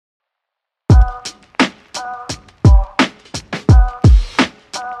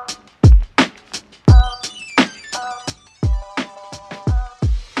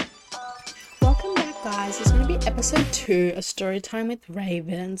Welcome back, guys. It's going to be episode 2 of Storytime with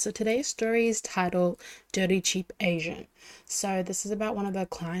Raven. So today's story is titled Dirty Cheap Asian. So this is about one of the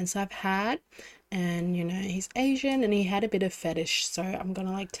clients I've had, and he's Asian and he had a bit of fetish. So I'm going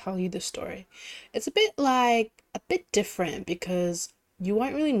to tell you the story. It's a bit different because you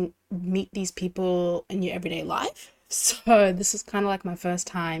won't really meet these people in your everyday life. So this is kind of like my first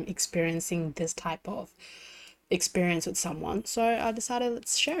time experiencing this type of experience with someone. So I decided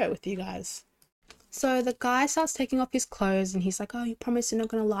let's share it with you guys. So the guy starts taking off his clothes and he's like, "Oh, you promise you're not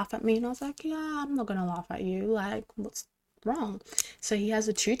gonna laugh at me?" And I was like, "Yeah, I'm not gonna laugh at you. Like, what's wrong?" So he has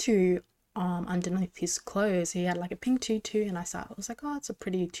a tutu underneath his clothes. He had like a pink tutu, and I was like, "Oh, it's a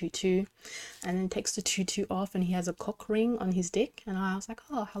pretty tutu." And then takes the tutu off and he has a cock ring on his dick. And I was like,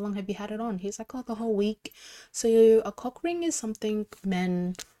 "Oh, how long have you had it on?" He's like, "Oh, the whole week." So a cock ring is something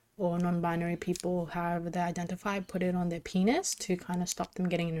men or non-binary people, however they identify, put it on their penis to kind of stop them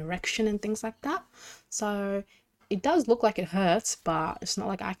getting an erection and things like that. So it does look like it hurts, but it's not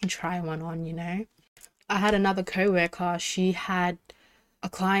like I can try one on. I had another co-worker, she had a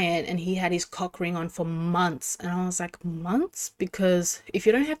client and he had his cock ring on for months, and I was like, months? Because if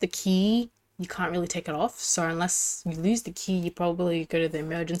you don't have the key, you can't really take it off. So unless you lose the key, you probably go to the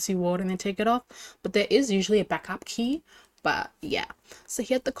emergency ward and then take it off. But there is usually a backup key. But yeah, so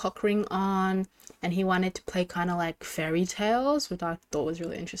he had the cock ring on and he wanted to play kind of like fairy tales, which I thought was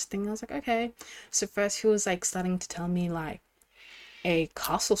really interesting. I was like, okay. So first he was like starting to tell me like a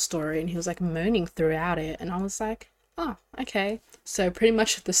castle story and he was like moaning throughout it, and I was like, oh, okay. So pretty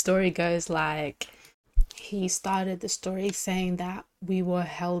much the story goes like, he started the story saying that we were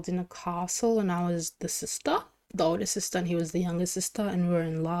held in a castle and I was the older sister, and he was the younger sister, and we were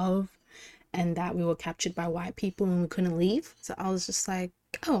in love, and that we were captured by white people and we couldn't leave. So I was just like,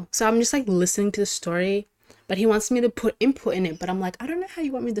 oh. So I'm just like listening to the story, but he wants me to put input in it, but I'm like, I don't know how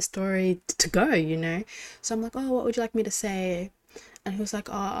you want me the story to go. So I'm like, oh, what would you like me to say? And he was like,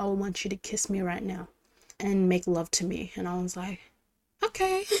 oh, I want you to kiss me right now and make love to me. And I was like,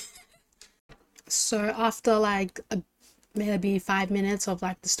 okay. So after maybe 5 minutes of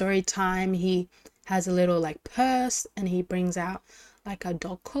like the story time, he has a little like purse and he brings out like a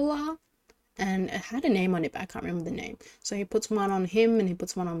dog collar, and it had a name on it, but I can't remember the name. So he puts one on him and he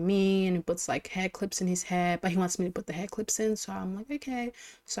puts one on me, and he puts like hair clips in his hair, but he wants me to put the hair clips in. So I'm like, okay.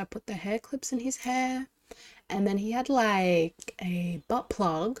 So I put the hair clips in his hair, and then he had like a butt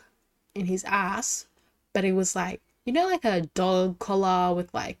plug in his ass, but it was like, like a dog collar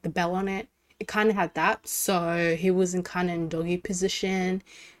with like the bell on it. It kind of had that. So he was in kind of in doggy position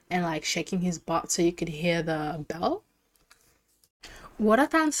and like shaking his butt so you could hear the bell. What I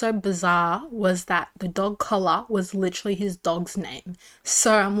found so bizarre was that the dog collar was literally his dog's name.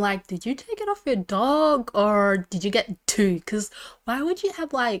 So I'm like, did you take it off your dog or did you get two? Because why would you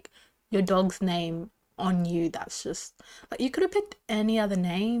have like your dog's name on you? That's just like, you could have picked any other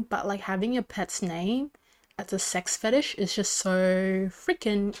name, but like having your pet's name as a sex fetish is just so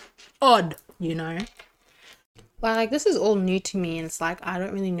freaking odd. Like this is all new to me, and it's like I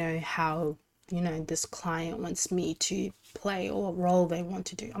don't really know how this client wants me to play or what role they want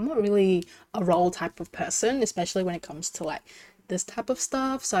to do. I'm not really a role type of person, especially when it comes to like this type of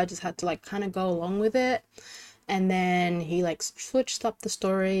stuff, so I just had to like kind of go along with it. And then he like switched up the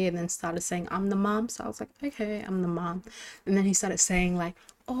story and then started saying I'm the mom. So I was like, okay, I'm the mom. And then he started saying like,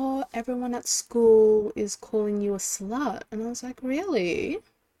 oh, everyone at school is calling you a slut. And I was like, really?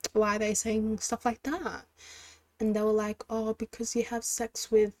 Why are they saying stuff like that? And they were like, oh, because you have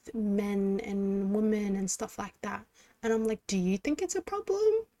sex with men and women and stuff like that. And I'm like, do you think it's a problem?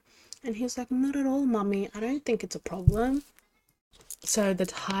 And he was like, not at all, mummy. I don't think it's a problem. So the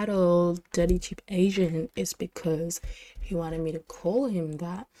title Dirty Cheap Asian is because he wanted me to call him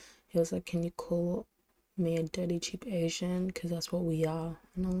that. He was like, can you call me a dirty cheap Asian? Because that's what we are.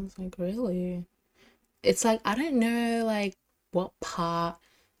 And I was like, really? It's like, I don't know like what part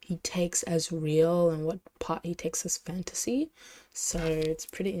he takes as real and what part he takes as fantasy. So it's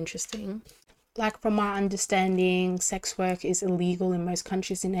pretty interesting. Like from my understanding, sex work is illegal in most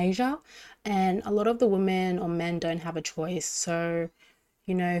countries in Asia, and a lot of the women or men don't have a choice. So,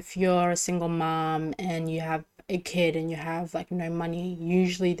 if you're a single mom and you have a kid and you have like no money,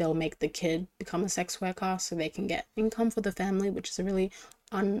 usually they'll make the kid become a sex worker so they can get income for the family, which is a really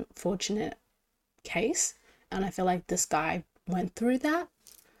unfortunate case. And I feel like this guy went through that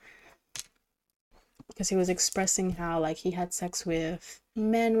because he was expressing how like he had sex with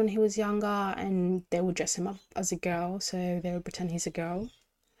men when he was younger and they would dress him up as a girl, so they would pretend he's a girl.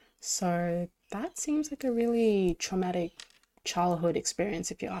 So That seems like a really traumatic childhood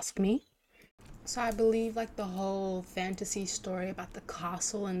experience, if you ask me. So I believe like the whole fantasy story about the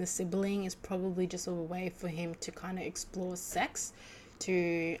castle and the sibling is probably just a way for him to kind of explore sex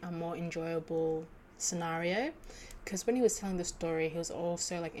to a more enjoyable scenario. Because when he was telling the story, he was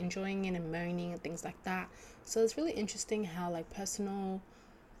also like enjoying it and moaning and things like that. So it's really interesting how like personal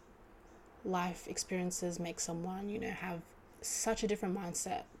life experiences make someone, have such a different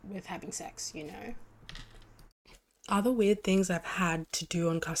mindset with having sex, Other weird things I've had to do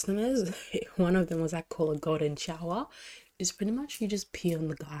on customers, one of them was I call a golden shower, is pretty much you just pee on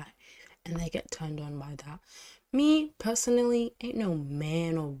the guy and they get turned on by that. Me personally, ain't no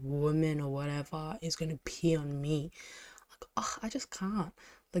man or woman or whatever is gonna pee on me. Like, oh, I just can't.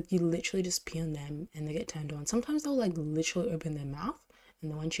 Like, you literally just pee on them and they get turned on. Sometimes they'll like literally open their mouth and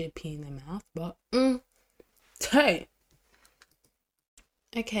they want you to pee in their mouth, but hey.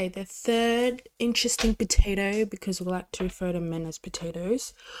 Okay, the third interesting potato, because we like to refer to men as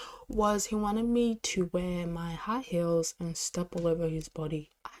potatoes, was he wanted me to wear my high heels and step all over his body.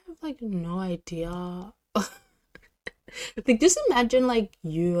 I have like no idea. Like, just imagine like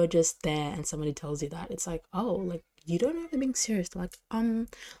you are just there and somebody tells you that. It's like, oh, like you don't know they're being serious. They're like, I'll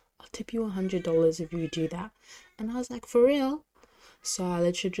tip you $100 if you do that. And I was like, for real? So I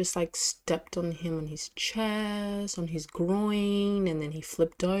literally just like stepped on him on his chest, on his groin, and then he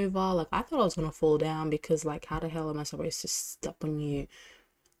flipped over. Like, I thought I was gonna fall down because like how the hell am I supposed to step on you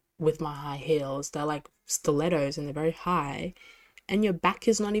with my high heels? They're like stilettos and they're very high. And your back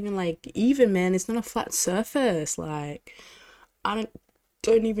is not even like even, man. It's not a flat surface. Like, I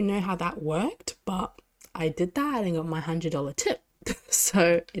don't even know how that worked, but I did that and got my $100 tip.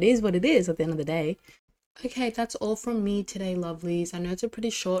 So it is what it is at the end of the day. Okay, that's all from me today, lovelies. I know it's a pretty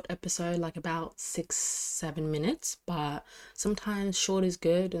short episode, like about 6-7 minutes, but sometimes short is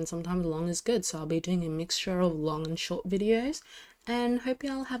good and sometimes long is good. So I'll be doing a mixture of long and short videos. And hope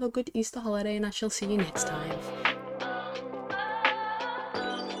y'all have a good Easter holiday, and I shall see you next time.